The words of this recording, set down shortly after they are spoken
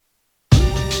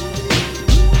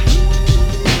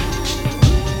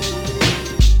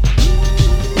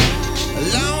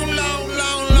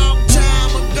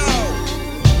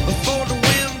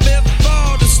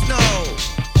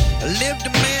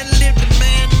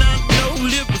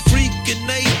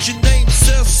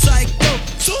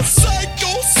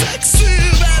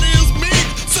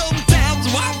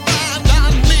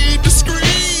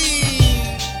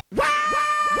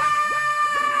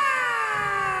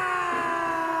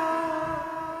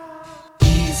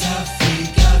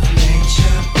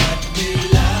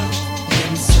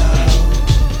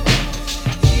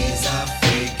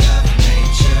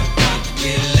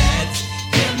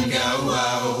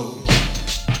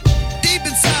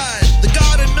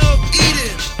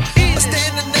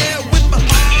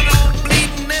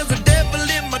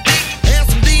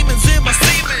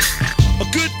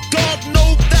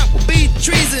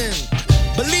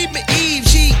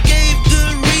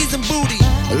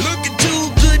Looking too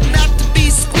good not to be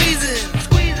squeezing.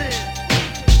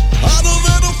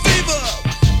 Automatic fever.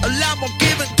 Allow more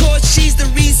giving, cause she's the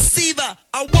receiver.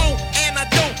 I won't and I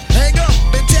don't hang up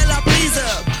until I please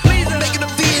her. I'm making her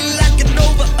feel like an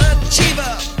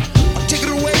overachiever. I'll take it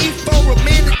away for a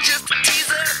minute just to tease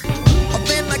her. And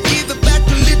then I give it back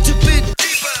a little bit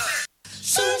deeper.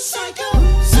 Psycho,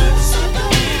 psycho,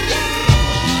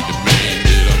 yeah. He the man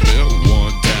that I met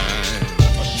one time.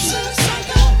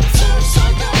 Psycho,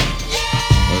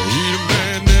 yeah. He the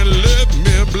man that left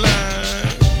me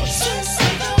blind.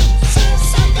 Psycho,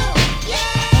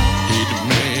 yeah. He the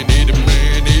man, he the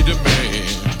man, he the man.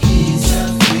 He's a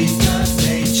freak of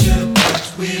nature, but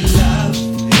we love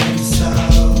him so.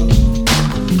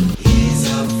 He's a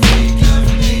freak of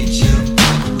nature,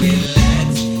 but we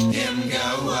let him go.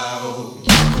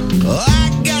 I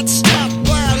got stopped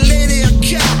by a lady, a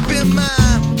cop in my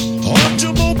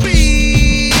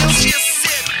automobile. She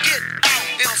said, get out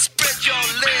and spread your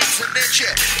legs, and then she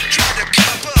tried to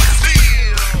cop a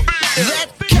feel. That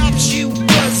cop, she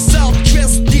was all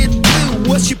dressed in blue.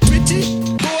 Was she pretty?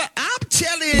 Boy, I'm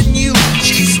telling you,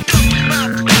 she stuck my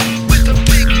back with a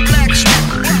big black stick.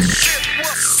 I said,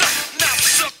 what's up? Now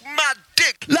suck my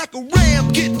dick. Like a ram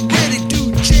getting ready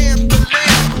to jam the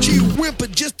lamb. She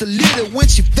whimpered just a little when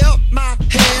she felt my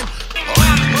hand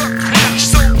on her crotch,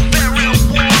 so very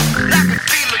warm, like a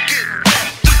feeler getting wet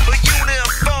through a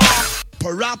uniform.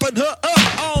 Propping her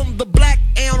up on the black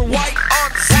and white on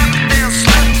the same damn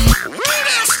slope.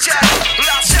 This child, I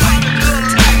spotted the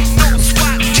light, no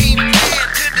SWAT team man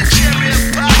to the cherry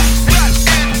pie, right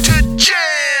into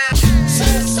jam.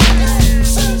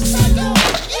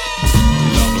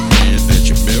 Love a man that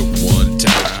you met one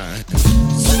time.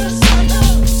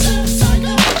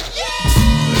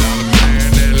 Love a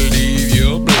man that'll leave you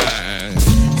blind.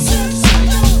 Love a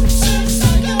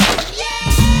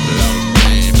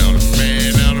man, not a man,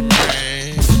 not a man.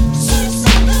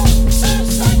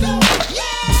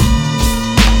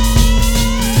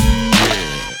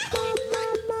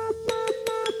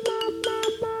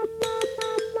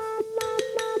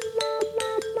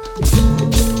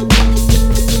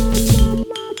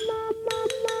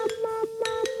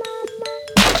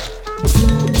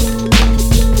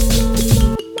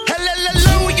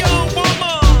 Hallelujah,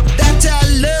 woman, that's our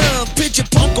love. Picture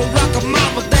punk or rock a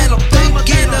mama that I'm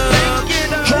thinking of.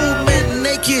 Hold me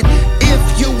naked,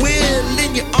 if you will,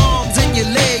 in your arms and your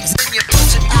legs and your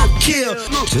pussy I'll kill.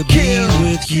 To be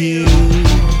with you,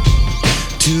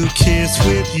 to kiss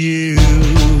with you,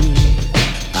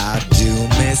 I do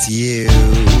miss you.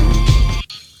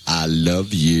 I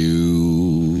love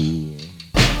you.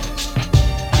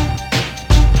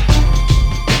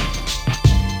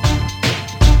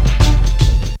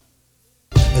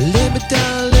 Lay me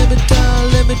down, lay me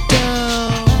down, lay me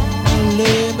down,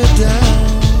 lay me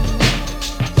down,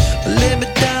 lay me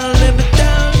down, lay me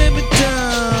down, lay me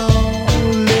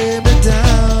down, lay me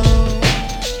down.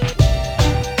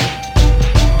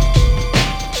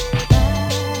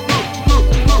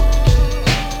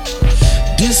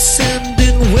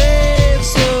 Descending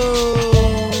waves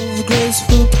of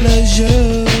graceful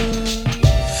pleasure.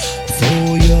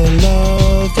 For your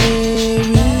love there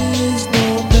is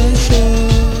no measure.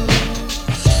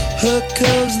 Her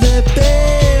curves that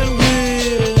bear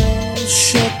will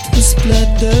shock the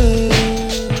splendor.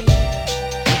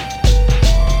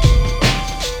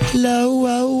 Low,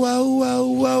 wow, wow, wow,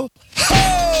 wow.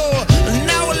 Oh,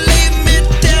 now I lay me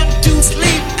down to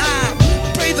sleep. I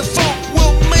pray the funk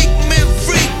will make me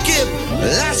freak it.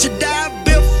 I should die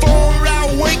before I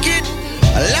wake it.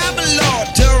 Allow me, Lord,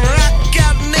 to rock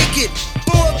out naked.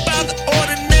 Boy, by the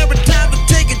ordinary time to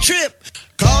take a trip.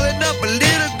 Calling up a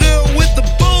little girl with a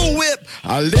bullwhip.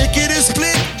 I lick it and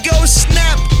split, go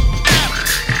snap.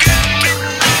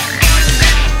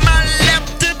 My lap,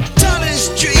 the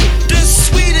tallest tree, the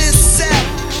sweetest sap,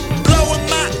 blowing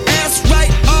my ass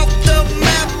right off the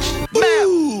map.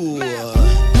 Ooh,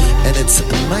 and it's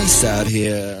nice out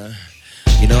here.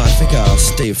 You know, I think I'll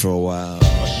stay for a while.